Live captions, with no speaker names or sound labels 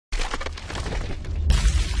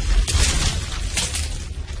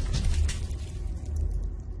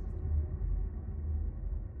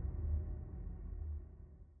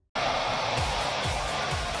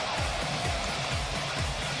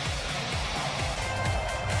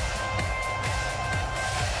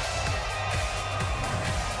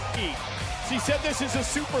said this is a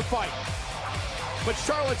super fight. But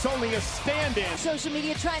Charlotte's only a stand-in. Social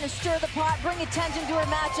media trying to stir the pot, bring attention to her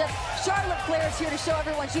matchup. Charlotte Flair is here to show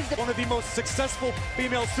everyone she's one of the most successful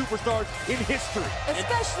female superstars in history.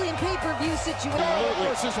 Especially in pay-per-view situations.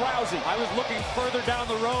 Versus Rousey. I was looking further down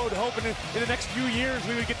the road, hoping in the next few years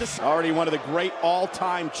we would get this. Already one of the great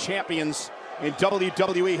all-time champions in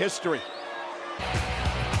WWE history.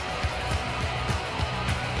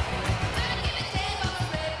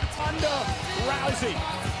 Ronda Rousey.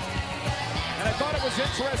 And I thought it was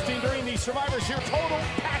interesting during the Survivor Series total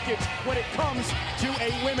package when it comes to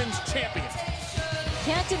a women's champion.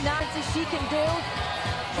 Can't deny that she can do.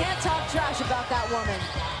 Can't talk trash about that woman.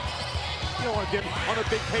 You don't want to get on a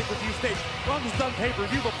big pay-per-view stage. Ronda's done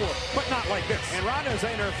pay-per-view before, but not like this. And Ronda's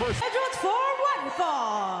in her first. Scheduled for one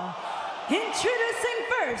fall. Introducing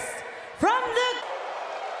first from the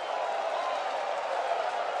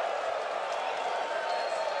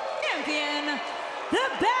champion, the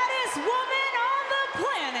baddest woman on the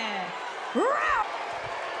planet,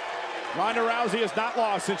 Ronda Rousey has not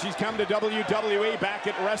lost since she's come to WWE back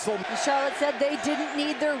at WrestleMania. Charlotte said they didn't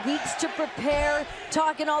need their weeks to prepare,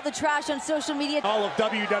 talking all the trash on social media. All of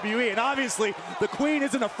WWE, and obviously the Queen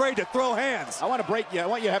isn't afraid to throw hands. I want to break you. I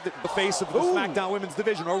want you to have The face of the SmackDown Women's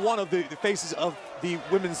Division, or one of the faces of the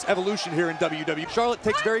women's evolution here in WWE. Charlotte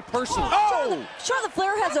takes very personally. Oh! Charlotte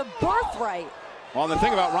Flair has a birthright. Well, the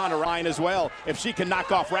thing about Ronda Rousey as well, if she can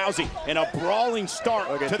knock off Rousey in a brawling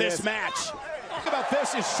start to this match. Think about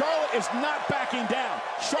this, is Charlotte is not backing down.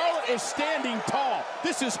 Charlotte is standing tall.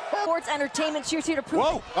 This is her. Sports entertainment, she's here to prove.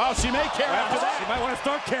 Whoa! Oh, she may care after that. She might want to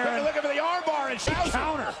start caring. Look at the armbar, and she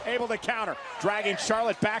counter. Able to counter, dragging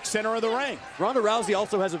Charlotte back center of the ring. Ronda Rousey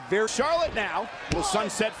also has a very... Charlotte now will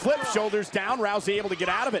sunset flip, shoulders down. Rousey able to get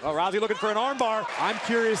out of it. Oh, Rousey looking for an armbar. I'm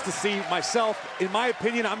curious to see myself. In my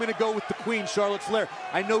opinion, I'm going to go with the Queen, Charlotte Flair.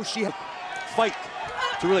 I know she has fight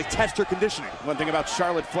to really test her conditioning. One thing about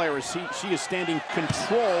Charlotte Flair is she is standing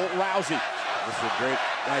control Rousey. This is a great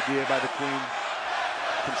idea by the Queen.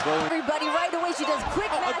 Controlling everybody right away. She does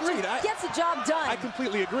quick matches, agreed. gets the job done. I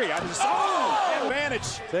completely agree. I'm just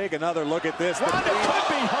advantage. Take another look at this. Ronda could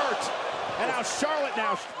be hurt. And now Charlotte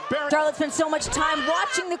Charlotte spent so much time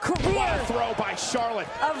watching the career throw by Charlotte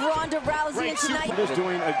of Ronda Rousey, and tonight is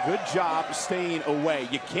doing a good job staying away.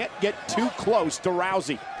 You can't get too close to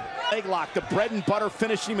Rousey. Leg lock, the bread and butter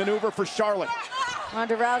finishing maneuver for Charlotte.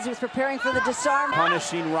 Ronda Rousey was preparing for the disarm.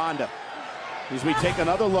 Punishing Ronda. As we take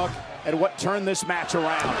another look at what turned this match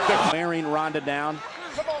around. Wearing Ronda down.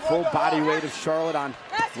 Full body weight of Charlotte on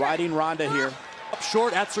riding Ronda here. Up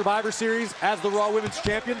short at Survivor Series as the Raw Women's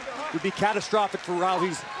Champion would be catastrophic for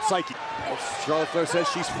Rousey's psyche. Charlotte Flair says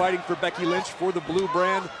she's fighting for Becky Lynch for the blue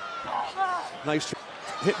brand. Nice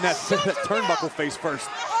hitting that turnbuckle face first.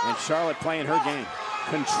 And Charlotte playing her game.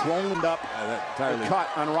 Controlling up the cut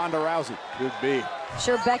on Ronda Rousey. Could be.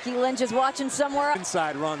 Sure, Becky Lynch is watching somewhere.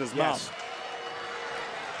 Inside Ronda's mouth.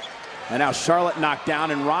 And now Charlotte knocked down,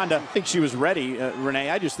 and Ronda, I think she was ready, Renee.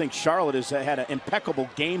 I just think Charlotte has had an impeccable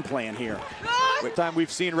game plan here. Every time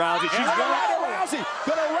we've seen Rousey, she's Rousey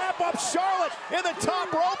gonna wrap up Charlotte in the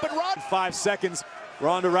top rope, and Ronda. 5 seconds.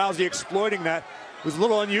 Ronda Rousey exploiting that. It was a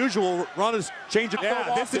little unusual. Ronda's changing.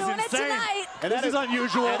 Yeah, this is insane. And this is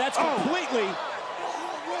unusual. And that's completely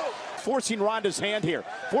forcing Ronda's hand here.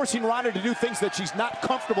 Forcing Ronda to do things that she's not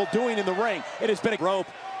comfortable doing in the ring. It has been a rope.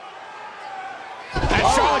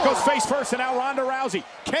 And Charlotte goes face first, and now Ronda Rousey.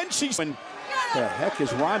 Can she? What the heck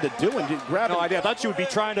is Ronda doing? No idea. I thought she would be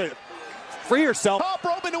trying to free herself. Top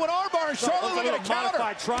rope into an armbar, and Charlotte looking at a counter.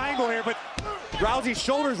 Modified triangle here, but Rousey's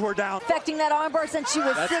shoulders were down. Affecting that armbar since she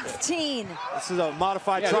was 16. This is a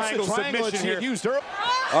modified triangle submission here. Used her.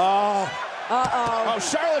 Oh,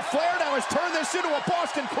 Charlotte Flair now has turned this into a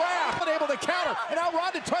Boston Crab. Unable to counter, and now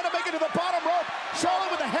Ronda trying to make it to the bottom rope.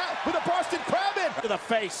 Charlotte with a Boston Crab in to the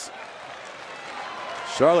face.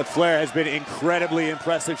 Charlotte Flair has been incredibly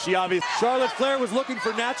impressive. Charlotte Flair was looking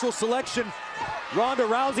for natural selection. Ronda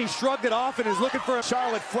Rousey shrugged it off and is looking for a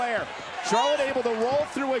Charlotte Flair. Charlotte able to roll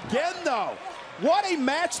through again, though. What a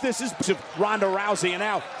match this is. Ronda Rousey, and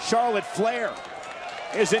now Charlotte Flair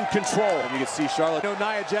is in control. And you can see Charlotte. No,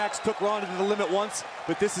 Nia Jax took Ronda to the limit once,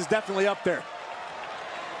 but this is definitely up there.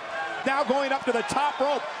 Now going up to the top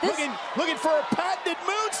rope, looking for a patented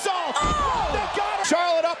moonsault. Oh! They got her.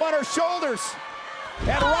 Charlotte up on her shoulders,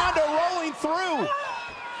 and Ronda rolling through.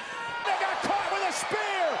 They got caught with a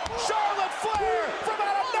spear. Charlotte Flair from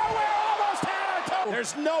out of nowhere almost had her toe.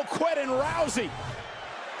 There's no quitting Rousey.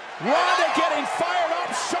 Ronda getting fired up.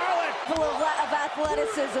 Charlotte full of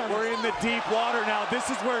athleticism. We're in the deep water now. This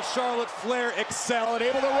is where Charlotte Flair excelled.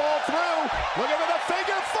 Able to roll through. Looking for the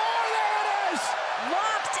figure four. There it is.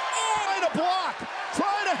 Locked in. Trying to block,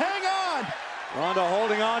 trying to hang on. Ronda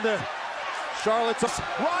holding on to Charlotte's.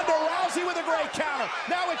 Ronda Rousey with a great counter.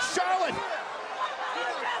 Now it's Charlotte.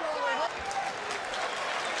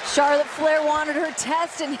 Charlotte Flair wanted her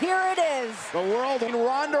test, and here it is. The world in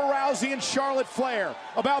Ronda Rousey and Charlotte Flair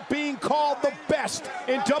about being called the best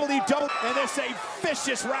in WWE. And this a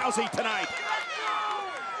vicious Rousey tonight.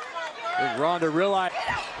 Did Ronda realize?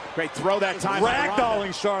 Great throw that time.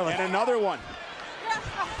 Ragdolling Charlotte. And another one.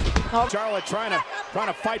 Oh. Charlotte trying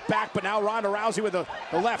to fight back, but now Ronda Rousey with the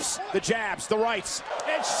lefts, the jabs, the rights.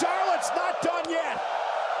 And Charlotte's not done yet.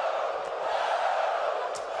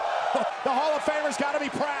 The Hall of Famer's got to be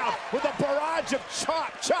proud with a barrage of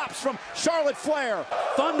chops from Charlotte Flair.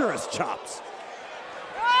 Thunderous chops.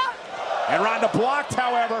 And Ronda blocked,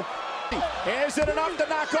 however. Is it enough to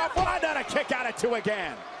knock off Ronda? To kick out at 2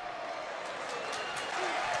 again.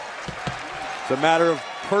 It's a matter of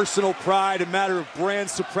personal pride, a matter of brand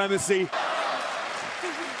supremacy.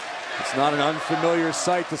 It's not an unfamiliar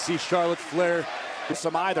sight to see Charlotte Flair.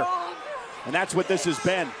 Some either. And that's what this has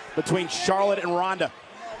been between Charlotte and Ronda.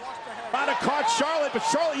 Ronda caught Charlotte, but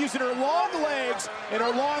Charlotte using her long legs and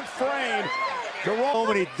her long frame to roll.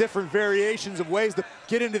 So many different variations of ways to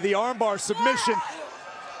get into the armbar submission.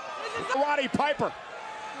 Roddy Piper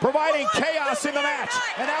providing chaos in the match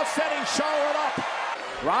and now setting Charlotte up.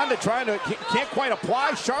 Ronda trying to, can't quite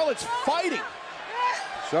apply. Charlotte's fighting.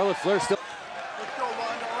 Charlotte Flair still.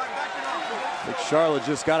 But Charlotte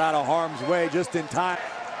just got out of harm's way just in time.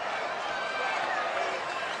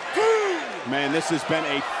 Man, this has been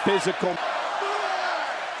a physical.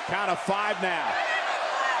 Count of 5 now.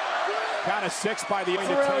 Count of 6 by the end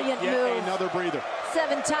to take yet another breather.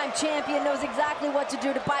 7-time champion knows exactly what to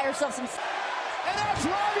do to buy herself some. And that's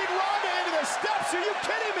driving Ronda into the steps. Are you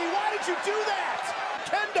kidding me? Why did you do that?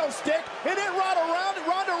 Kendo stick and hit Ronda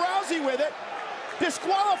Rousey with it.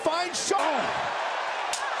 Disqualifying Charlotte.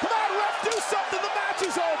 Come on, ref, do something. The match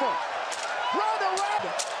is over. Ronda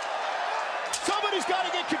Rousey. Somebody's got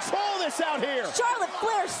to get control of this out here. Charlotte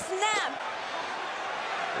Flair snapped.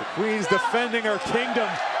 The Queen's defending her kingdom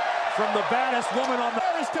from the baddest woman on the...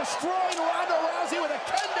 Flair is destroying Ronda Rousey with a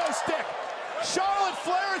kendo stick. Charlotte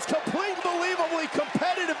Flair is complete, unbelievably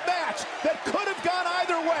competitive match that could have gone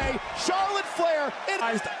either way. Charlotte Flair...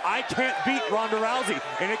 I can't beat Ronda Rousey,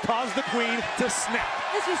 and it caused the Queen to snap.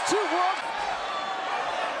 This was too world.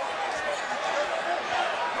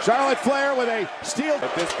 Charlotte Flair with a steel.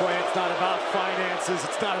 At this point, it's not about finances.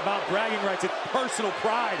 It's not about bragging rights. It's personal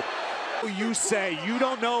pride. You say you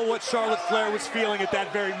don't know what Charlotte Flair was feeling at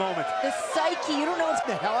that very moment. The psyche, you don't know what's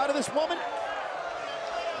the hell out of this woman.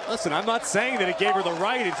 Listen, I'm not saying that it gave her the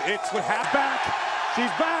right. It's what happened. Back. She's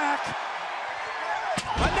back.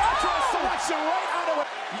 A natural selection right out of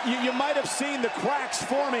it. You might have seen the cracks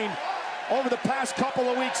forming over the past couple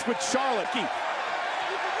of weeks with Charlotte.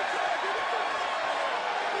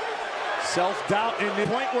 Self-doubt in the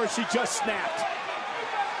point where she just snapped.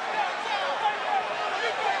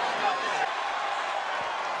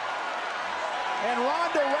 And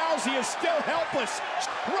Ronda Rousey is still helpless.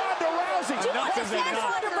 Ronda Rousey. Enough is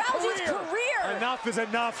enough. Ronda Rousey's career. Enough is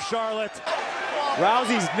enough, Charlotte.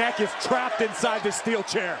 Rousey's neck is trapped inside the steel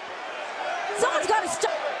chair. Someone's got to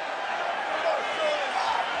stop.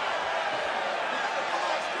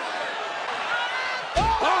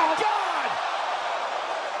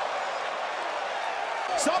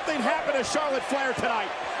 Something happened to Charlotte Flair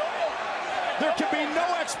tonight. There can be no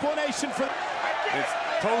explanation for. It's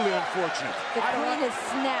totally unfortunate. The Queen has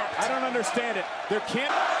snapped. I don't understand it. There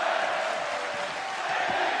can't.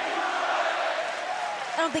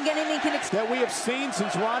 I don't think anything can explain. That we have seen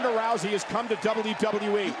since Ronda Rousey has come to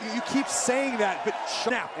WWE. You keep saying that, but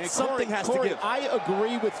snap. Something has to give. I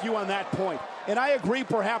agree with you on that point. And I agree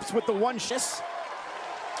perhaps with the one.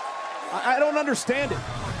 I don't understand it.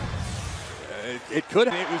 It could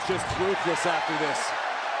have. It was just ruthless after this.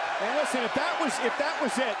 And listen, if that was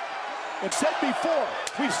it, I've said before,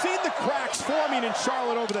 we've seen the cracks forming in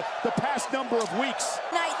Charlotte over the past number of weeks.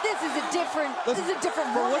 Now, this is a different For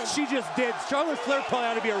woman. what she just did, Charlotte Flair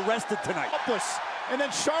probably ought to be arrested tonight. Helpless. And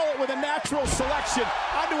then Charlotte with a natural selection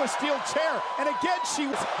onto a steel chair. And again, she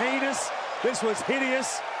was heinous. This was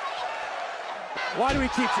hideous. Why do we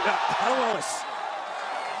keep... I don't know this.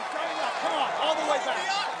 Come on, all the way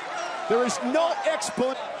back. There is no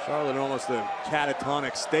explanation. Charlotte in almost a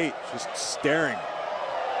catatonic state, just staring.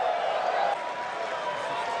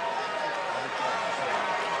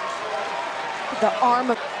 The arm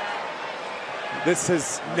of... This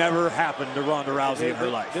has never happened to Ronda Rousey in her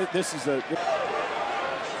life. This is a...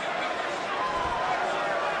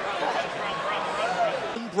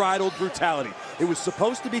 Unbridled brutality. It was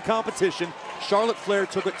supposed to be competition. Charlotte Flair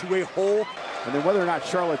took it to a whole. And then whether or not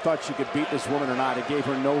Charlotte thought she could beat this woman or not, it gave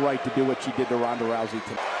her no right to do what she did to Ronda Rousey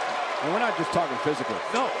tonight. And we're not just talking physically.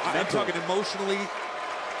 No, I'm talking emotionally.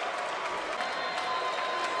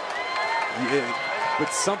 Yeah, but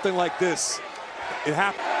something like this, it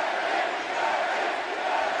happened.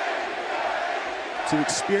 To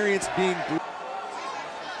experience being bruised.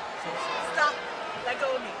 Stop. Let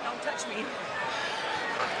go of me. Don't touch me.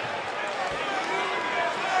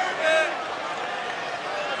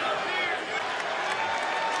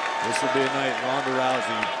 This will be a night Ronda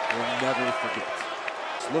Rousey will never forget.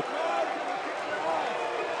 Look.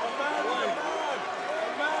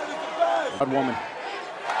 Good woman.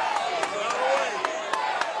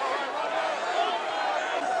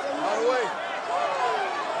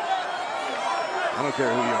 I don't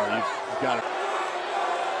care who you are, you've got it.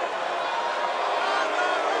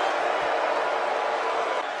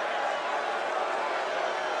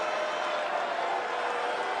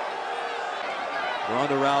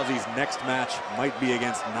 Ronda Rousey's next match might be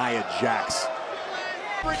against Nia Jax.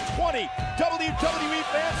 20 WWE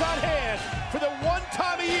fans on hand for the one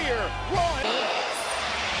time a year Raw.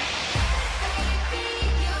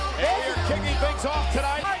 And you're kicking things off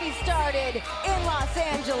tonight. Party started in Los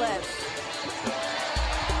Angeles.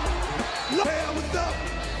 Hey, what's up?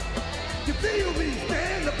 You feel me?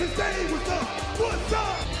 Stand up and say what's up. What's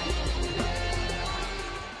up?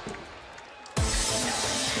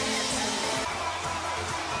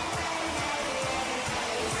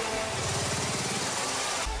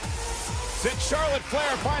 Since Charlotte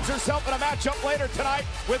Flair finds herself in a matchup later tonight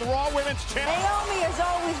with Raw Women's Champion. Naomi is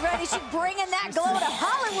always ready. She's bringing that glow to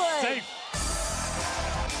Hollywood.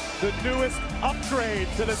 The newest upgrade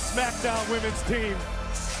to the SmackDown Women's team.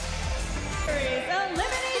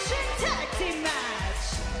 Elimination Tag Team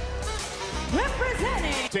Match.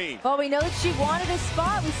 Representing. Well, we know that she wanted a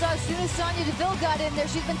spot. We saw as soon as Sonya Deville got in there,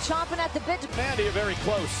 she's been chomping at the bit. Mandy, very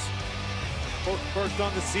close. First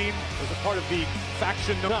on the scene as a part of the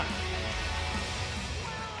faction. None.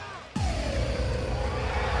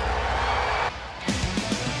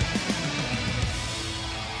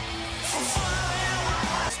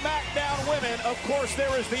 SmackDown Women, of course,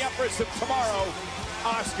 there is the Empress of Tomorrow,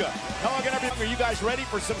 Asuka. Hello again, everyone. Are you guys ready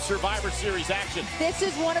for some Survivor Series action? This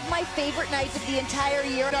is one of my favorite nights of the entire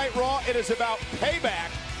year. Night Raw, it is about payback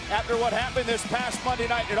after what happened this past Monday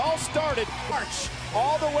night. It all started March,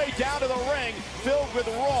 all the way down to the ring, filled with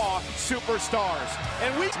Raw superstars.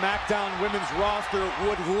 And SmackDown Women's roster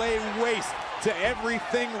would lay waste to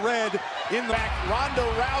everything red in the back. Ronda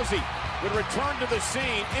Rousey would return to the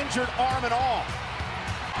scene, injured arm and all.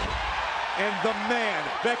 And the man,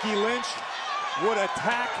 Becky Lynch, would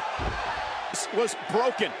attack. Was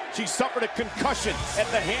broken. She suffered a concussion at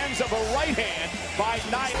the hands of a right hand by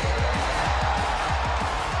Nia.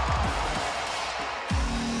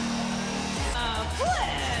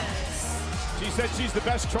 She said she's the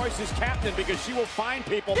best choice as captain because she will find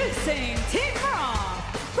people. Introducing Team Raw.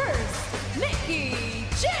 First, Mickey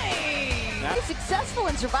James. He's successful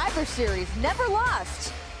in Survivor Series, never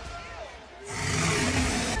lost.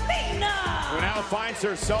 Who now finds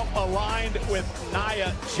herself aligned with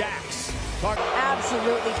Nia Jax.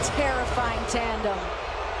 Absolutely terrifying tandem.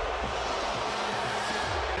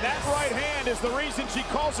 And that right hand is the reason she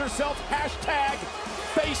calls herself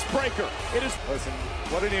 #Facebreaker. It is. Listen,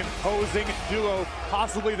 what an imposing duo,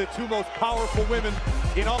 possibly the two most powerful women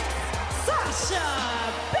in all. Sasha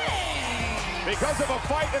Banks. Because of a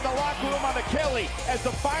fight in the locker room on the Kelly as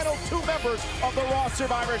the final two members of the Raw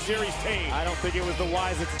Survivor Series team. I don't think it was the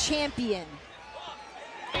wisest. Champion.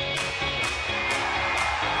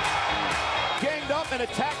 Ganged up and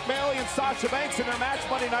attacked Bayley and Sasha Banks in their match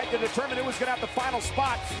Monday night to determine who was going to have the final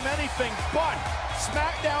spot. Anything but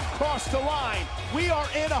SmackDown crossed the line. We are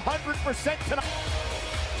in 100% tonight.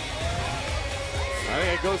 I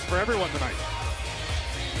think it goes for everyone tonight.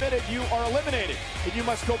 You are eliminated, and you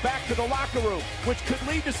must go back to the locker room, which could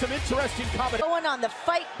lead to some interesting combinations. Going on, the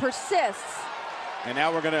fight persists. And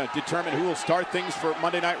now we're going to determine who will start things for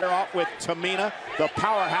Monday Night Raw with Tamina, the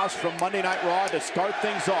powerhouse from Monday Night Raw, to start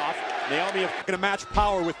things off. Naomi, You're going to match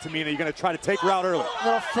power with Tamina. You're going to try to take her out early.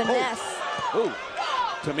 Little finesse. oh,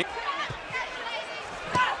 Tamina.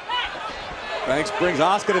 Banks brings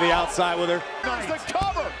Asuka to the outside with her. Comes the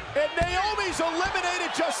cover, and Naomi's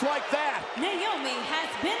eliminated just like that. Naomi has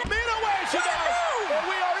been. Tamina away she goes, and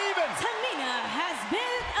we are even. Tamina has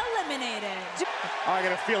been eliminated. I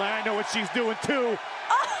got a feeling I know what she's doing too.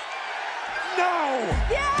 No!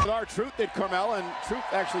 Yeah! With our Truth did Carmella, and Truth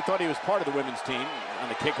actually thought he was part of the women's team on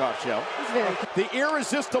the kickoff show. He's very The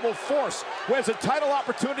irresistible force, who has a title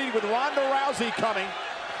opportunity with Ronda Rousey coming.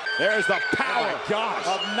 There's the power gosh.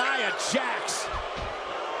 of Nia Jax.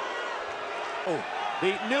 Oh,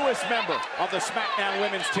 the newest member of the SmackDown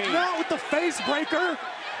Women's team. Now with the face breaker.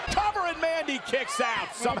 Cover and Mandy kicks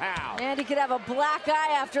out somehow. Mandy could have a black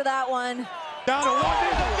eye after that one. Down to one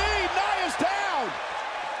Knee, Nia's down.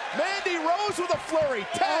 Mandy Rose with a flurry.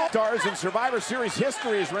 Stars in Survivor Series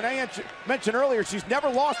history, as Renee mentioned earlier, she's never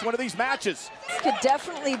lost one of these matches. This could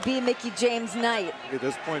definitely be Mickie James' night. At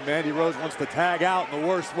this point, Mandy Rose wants to tag out in the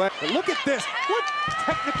worst way. But look at this. What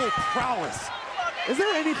technical prowess. Is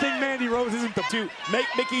there anything Mandy Rose isn't to make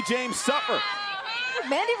Mickie James suffer?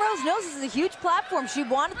 Mandy Rose knows this is a huge platform. She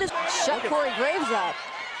wanted this to shut Corey Graves up.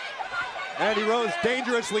 Mandy Rose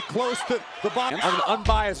dangerously close to the bottom. I'm an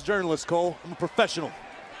unbiased journalist, Cole. I'm a professional.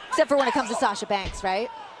 Except for when it comes to Sasha Banks, right?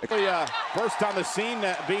 First on the scene,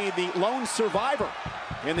 being the lone survivor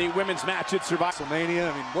in the women's match at Survivor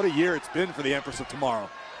WrestleMania. I mean, what a year it's been for the Empress of Tomorrow.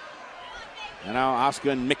 And now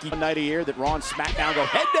Asuka and Mickie, one night a year that Raw and SmackDown go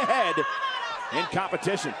head-to-head in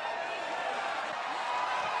competition.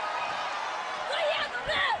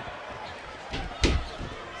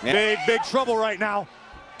 Big trouble right now.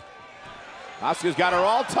 Asuka's got her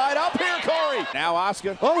all tied up here, Corey. Now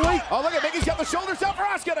Asuka. Oh, wait. Oh, look at Mickey's got the shoulders up for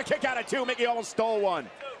Asuka to kick out at two. Mickey almost stole one.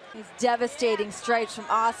 These devastating strikes from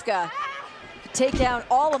Asuka to take down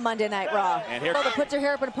all of Monday Night Raw. And here that puts her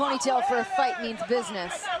hair up in a ponytail for a fight means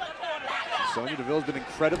business. Sonya Deville's been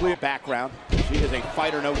incredibly background. She is a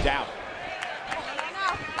fighter, no doubt.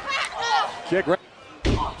 Kick.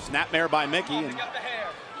 Snapmare by Mickey. And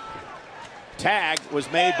tag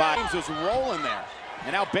was made by James, was rolling there.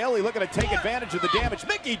 And now Bayley looking to take advantage of the damage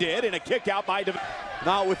Mickey did in a kick out by Deville.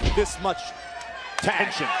 Not with this much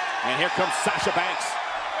tension. And here comes Sasha Banks.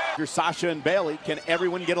 After Sasha and Bayley, can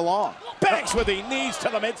everyone get along? Banks with the knees to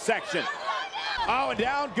the midsection. Oh, and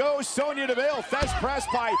down goes Sonya Deville. Fez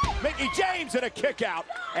pressed by Mickie James and a kick out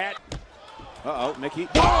at... Mickey.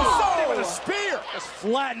 Oh, Sonya with a spear. Just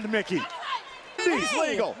flattened Mickey. Mandy's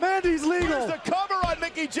legal. Mandy's legal. Here's the cover on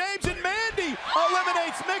Mickie James, and Mandy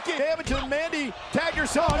eliminates Mickey. Damage to Mandy. Tag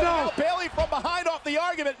yourself. Oh, no. Bayley from behind off the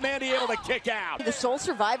argument. Mandy able to kick out. The sole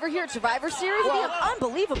survivor here at Survivor Series?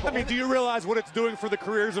 Unbelievable. I mean, do you realize what it's doing for the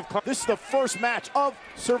careers of... This is the first match of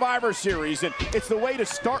Survivor Series, and it's the way to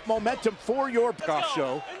start momentum for your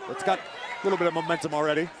show. It's got a little bit of momentum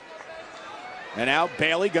already. And now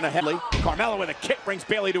Bayley gonna head. Carmella with a kick brings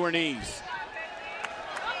Bayley to her knees.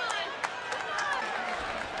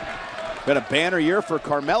 Been a banner year for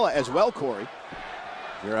Carmella as well, Corey.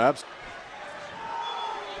 You're abs.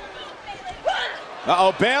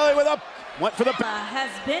 Bayley with went for the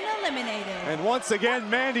has been eliminated. And once again,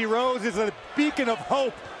 Mandy Rose is a beacon of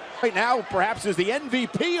hope. Right now, perhaps is the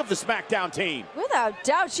MVP of the SmackDown team. Without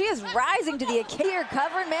doubt, she is rising to the occasion,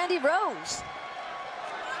 covering Mandy Rose.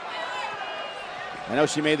 I know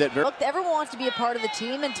she made that very... Look, everyone wants to be a part of the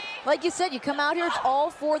team, and like you said, you come out here, it's all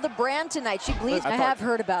for the brand tonight. She believes. I have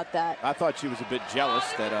heard about that. I thought she was a bit jealous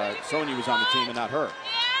that Sonya was on the team and not her.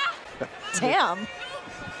 Damn.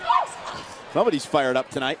 Somebody's fired up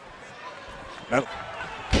tonight. Nope.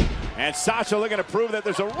 And Sasha looking to prove that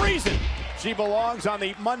there's a reason she belongs on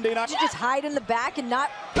the Monday night. She just hide in the back and not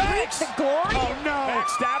Banks. reach the glory. Oh, no.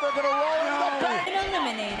 Backstabber gonna roll into the back.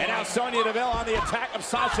 Eliminated. And now Sonya Deville on the attack of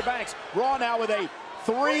Sasha Banks. Raw now with a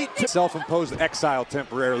 3-2. Self-imposed exile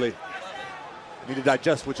temporarily. Need to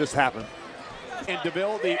digest what just happened. And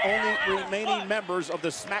Deville, the only remaining members of the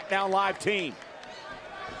SmackDown Live team.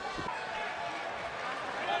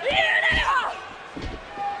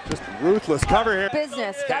 Just ruthless cover here.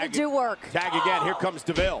 Business, gotta do work. Tag again, here comes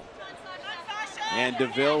Deville. And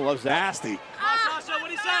Deville loves that. Nasty.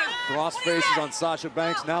 Cross faces on Sasha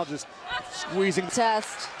Banks, now just squeezing.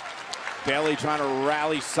 Test. Bayley trying to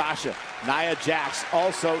rally Sasha. Nia Jax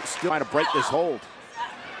also still trying to break this hold.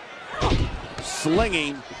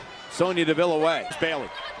 Slinging Sonya Deville away. It's Bayley.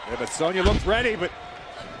 Yeah, but Sonya looks ready, but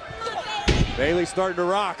Bayley's starting to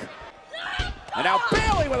rock. And now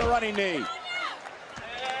Bayley with a running knee.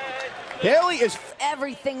 Bayley is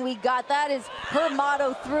Everything we got, that is her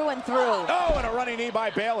motto through and through. Oh, and a running knee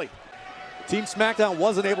by Bayley. Team SmackDown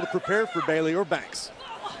wasn't able to prepare for Bayley or Banks.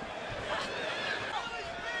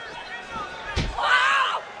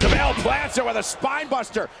 Deville plants her with a spine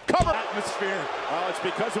buster. Cover. Atmosphere. Well, it's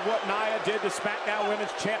because of what Nia did to SmackDown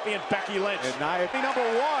Women's Champion Becky Lynch. And Nia, number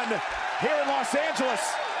 1 here in Los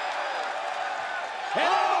Angeles.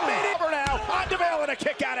 And over now on Deville and a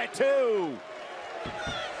kick out at 2.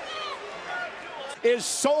 Is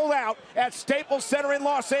sold out at Staples Center in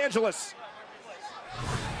Los Angeles.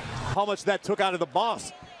 how much that took out of the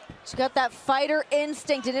boss. She's got that fighter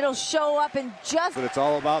instinct, and it'll show up in just... But it's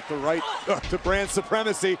all about the right to brand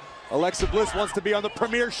supremacy. Alexa Bliss wants to be on the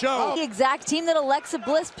premiere show. The exact team that Alexa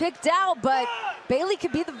Bliss picked out, but Bayley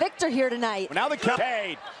could be the victor here tonight. Now the count.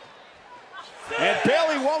 And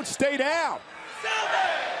Bayley won't stay down.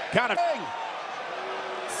 Kind of.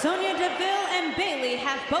 Sonya Deville and Bayley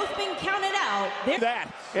have both been counted out. That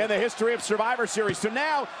in the history of Survivor Series. So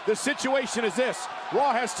now the situation is this.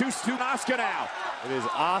 Raw has two Asuka now. It is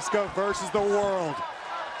Asuka versus the world.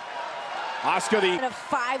 Asuka the... Of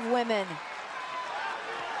 5 women.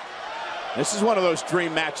 This is one of those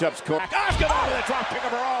dream matchups. Asuka over the drop kick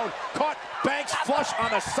of her own. Caught Banks flush on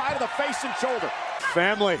the side of the face and shoulder.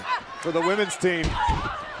 Family for the women's team.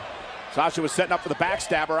 Sasha was setting up for the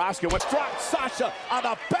backstabber. Asuka went dropped Sasha on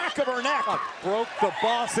the back of her neck. Broke the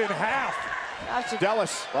boss in half.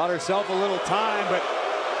 Dallas bought herself a little time, but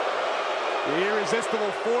the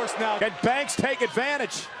irresistible force now. Can Banks take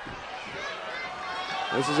advantage?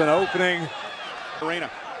 This is an opening. Arena.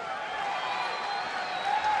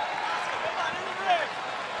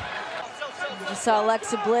 You saw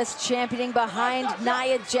Alexa Bliss championing behind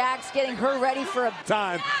Nia Jax, getting her ready for a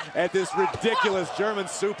time at this ridiculous German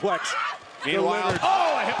suplex. Meanwhile,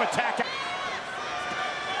 a hip attack.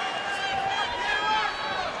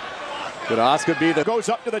 Could Asuka be the... Goes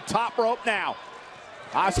up to the top rope now.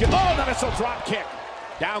 Asuka, the missile drop kick.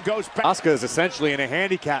 Down goes back. Asuka is essentially in a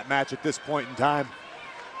handicap match at this point in time.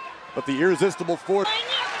 But the irresistible force...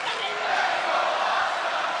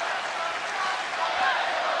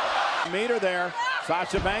 Meter there.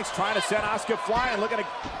 Sasha Banks trying to send Asuka flying, looking to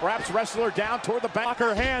perhaps wrestle her down toward the back. Lock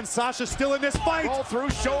her hands. Sasha still in this fight. Roll through,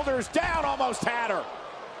 shoulders down, almost had her.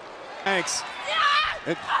 Banks.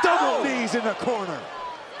 And double knees in the corner.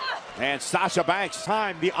 And Sasha Banks.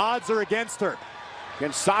 Time. The odds are against her.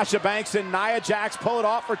 Can Sasha Banks and Nia Jax pull it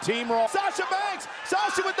off for Team Raw? Sasha Banks!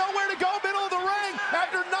 Sasha with nowhere to go, middle of the ring,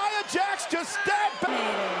 after Nia Jax just stabbed back.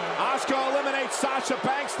 Asuka eliminates Sasha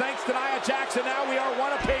Banks thanks to Nia Jax, and now we are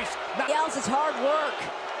one apiece. else is hard work.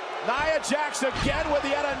 Nia Jax again with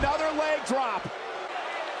yet another leg drop.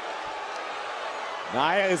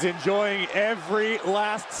 Nia is enjoying every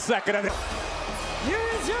last second of it. Here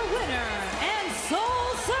is your winner and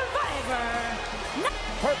sole survivor.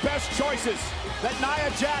 Her best choices. That Nia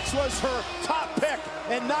Jax was her top pick,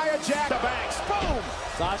 and Nia Jax Banks. Boom!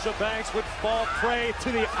 Sasha Banks would fall prey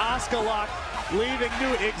to the Asuka lock, leaving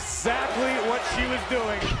knew exactly what she was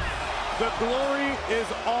doing. The glory is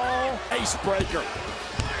all icebreaker.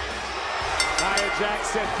 Nia Jax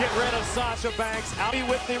said, get rid of Sasha Banks. Out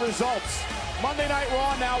with the results. Monday Night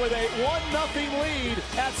Raw now with a 1-0 lead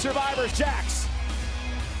at Survivor. Jax,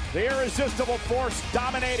 the irresistible force,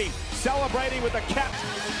 dominating, celebrating with the cap.